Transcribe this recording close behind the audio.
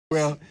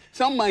Well,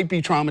 some might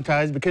be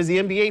traumatized because the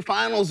NBA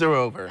finals are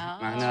over. Oh.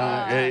 I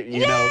know,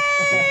 you know,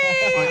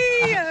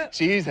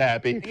 she's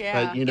happy.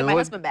 Yeah. But you Get know my what?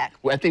 husband back.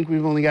 I think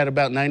we've only got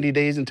about 90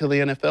 days until the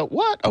NFL.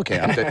 What? Okay,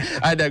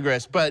 I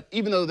digress. But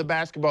even though the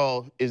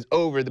basketball is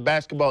over, the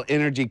basketball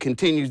energy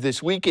continues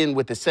this weekend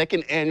with the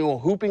second annual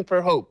Hooping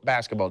for Hope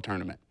basketball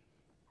tournament.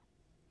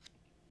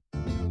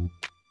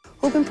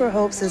 Hooping for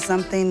Hopes is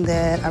something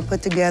that I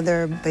put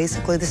together.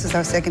 Basically, this is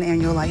our second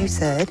annual, like you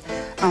said,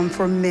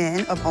 for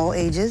men of all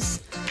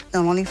ages,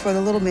 not only for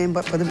the little men,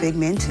 but for the big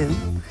men too.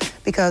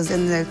 Because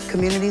in the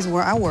communities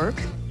where I work,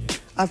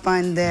 I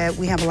find that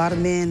we have a lot of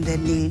men that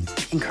need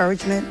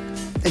encouragement,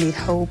 they need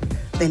hope,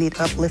 they need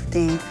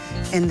uplifting,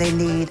 and they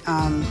need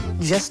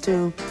just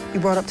to be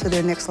brought up to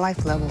their next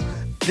life level.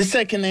 The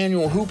second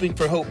annual Hooping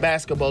for Hope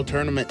basketball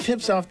tournament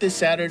tips off this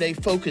Saturday,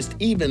 focused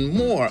even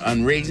more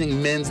on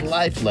raising men's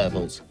life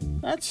levels.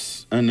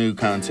 That's a new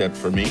concept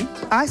for me.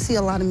 I see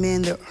a lot of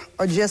men that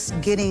are just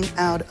getting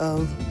out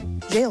of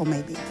jail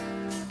maybe,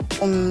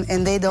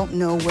 and they don't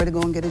know where to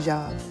go and get a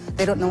job.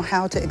 They don't know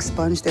how to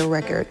expunge their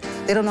record.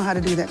 They don't know how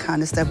to do that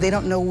kind of stuff. They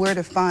don't know where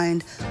to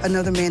find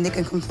another man they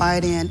can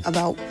confide in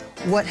about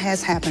what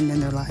has happened in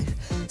their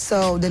life.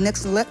 So the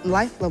next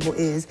life level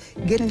is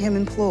getting him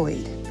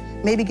employed,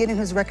 maybe getting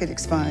his record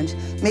expunged,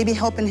 maybe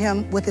helping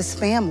him with his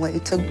family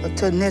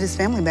to knit his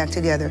family back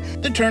together.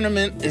 The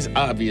tournament is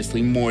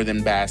obviously more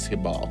than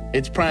basketball.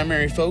 Its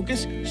primary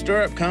focus,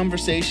 stir up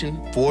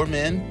conversation for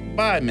men,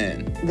 by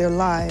men. Their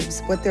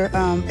lives, what their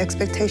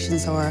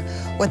expectations are,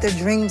 what their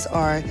dreams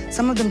are.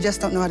 Some of them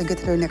just don't know how to get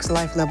to their next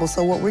life level.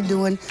 So what we're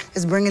doing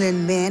is bringing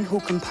in men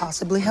who can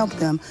possibly help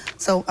them.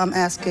 So I'm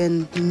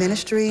asking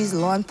ministries,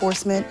 law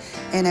enforcement,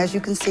 and as you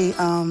can see,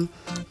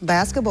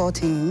 basketball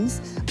teams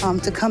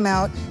to come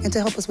out and to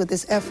help us with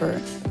this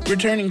effort.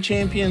 Returning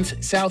champions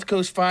South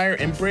Coast Fire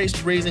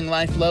embraced raising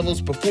life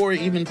levels before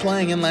even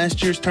playing in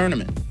last year's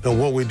tournament. And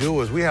what we do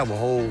is we have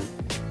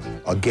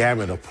a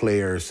gamut of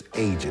players'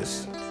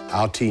 ages.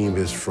 Our team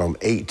is from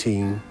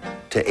 18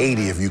 to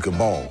 80 if you can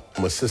ball.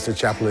 I'm assistant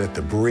chaplain at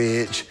the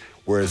Bridge,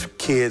 whereas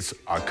kids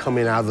are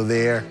coming out of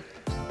there,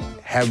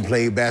 haven't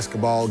played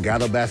basketball,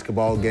 got a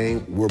basketball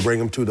game. We'll bring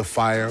them to the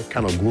Fire,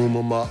 kind of groom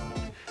them up,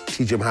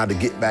 teach them how to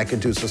get back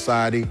into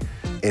society,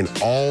 and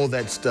all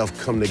that stuff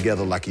come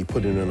together like you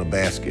put it in a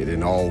basket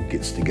and all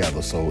gets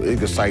together. So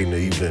it's exciting to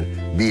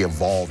even be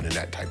involved in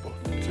that type of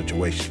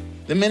situation.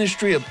 The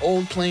ministry of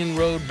Old Plain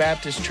Road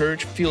Baptist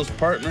Church feels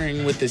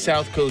partnering with the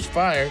South Coast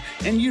Fire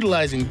and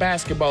utilizing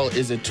basketball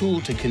as a tool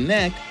to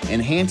connect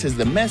enhances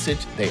the message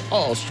they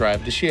all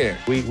strive to share.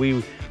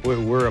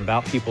 We're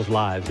about people's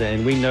lives,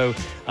 and we know,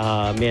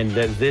 man,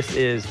 that this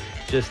is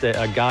just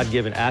a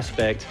God-given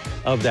aspect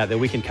of that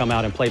we can come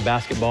out and play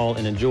basketball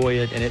and enjoy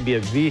it, and it be a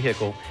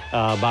vehicle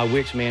by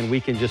which, man, we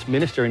can just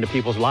minister into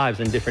people's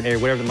lives in different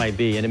areas, whatever it might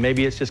be. And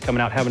maybe it's just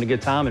coming out, having a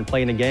good time and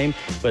playing a game,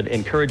 but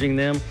encouraging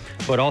them,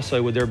 but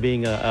also with there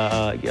being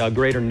a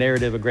greater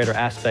narrative, a greater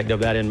aspect of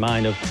that in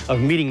mind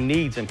of meeting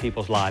needs in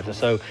people's lives. And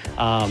so,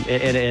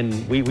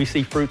 and we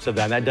see fruits of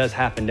that, and that does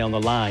happen down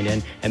the line,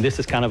 and this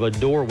is kind of a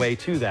doorway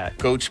to that.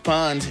 Coach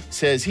Pons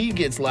says he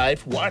gets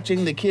life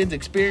watching the kids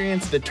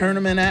experience the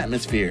tournament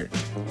atmosphere.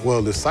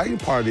 Well, the exciting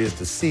part is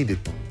to see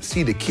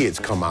the kids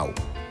come out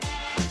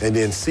and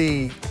then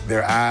see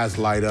their eyes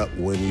light up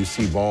when you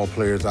see ball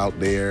players out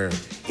there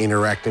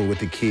interacting with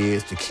the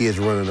kids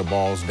running the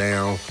balls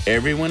down.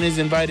 Everyone is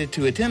invited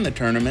to attend the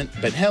tournament,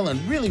 but Helen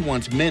really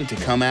wants men to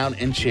come out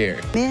and share.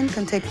 Men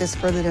can take this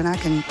further than I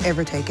can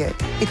ever take it,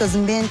 because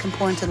men can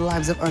pour into the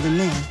lives of other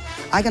men.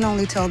 I can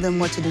only tell them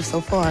what to do so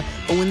far,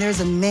 but when there's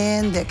a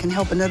man that can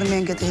help another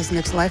man get to his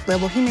next life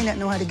level, he may not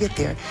know how to get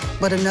there,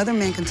 but another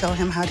man can tell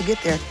him how to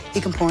get there.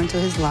 He can pour into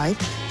his life.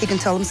 He can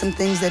tell him some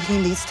things that he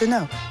needs to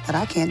know that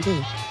I can't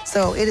do.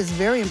 So it is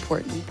very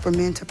important for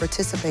men to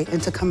participate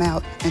and to come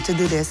out and to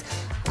do this.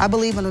 I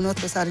believe on the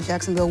northwest side of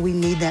Jacksonville, we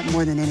need that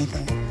more than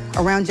anything.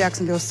 Around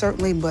Jacksonville,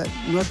 certainly, but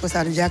northwest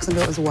side of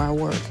Jacksonville is where I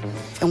work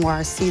and where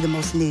I see the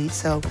most need.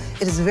 So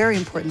it is very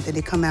important that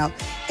they come out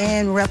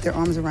and wrap their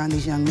arms around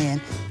these young men.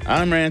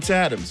 I'm Rance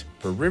Adams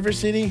for River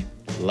City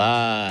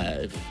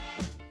Live.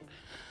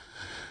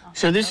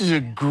 So this is a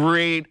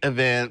great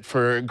event,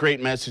 for a great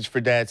message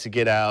for dads to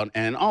get out,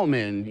 and all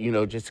men, you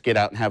know, just get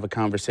out and have a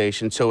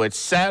conversation. So it's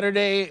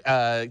Saturday.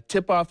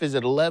 Tip-off is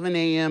at 11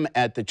 a.m.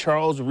 at the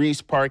Charles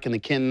Reese Park in the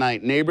Ken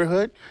Knight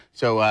neighborhood.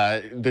 So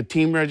the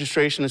team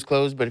registration is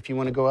closed, but if you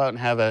want to go out and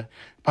have a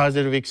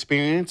positive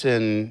experience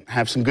and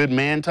have some good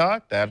man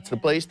talk, that's the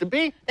place to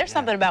be. There's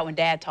something about when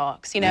dad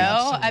talks, you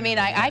know? I mean,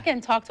 I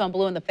can talk to him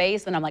blue in the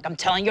face, and I'm like, I'm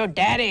telling your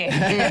daddy.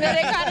 And then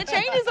it kind of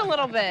changes a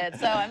little bit.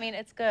 So, I mean,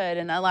 it's good.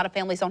 And a lot of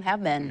families don't have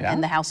men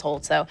in the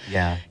household, so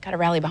got to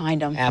rally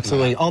behind them.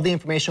 Absolutely. All the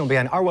information will be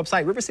on our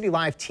website,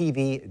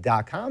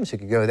 rivercitylivetv.com, so you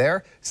can go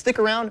there. Stick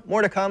around.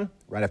 More to come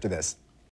right after this.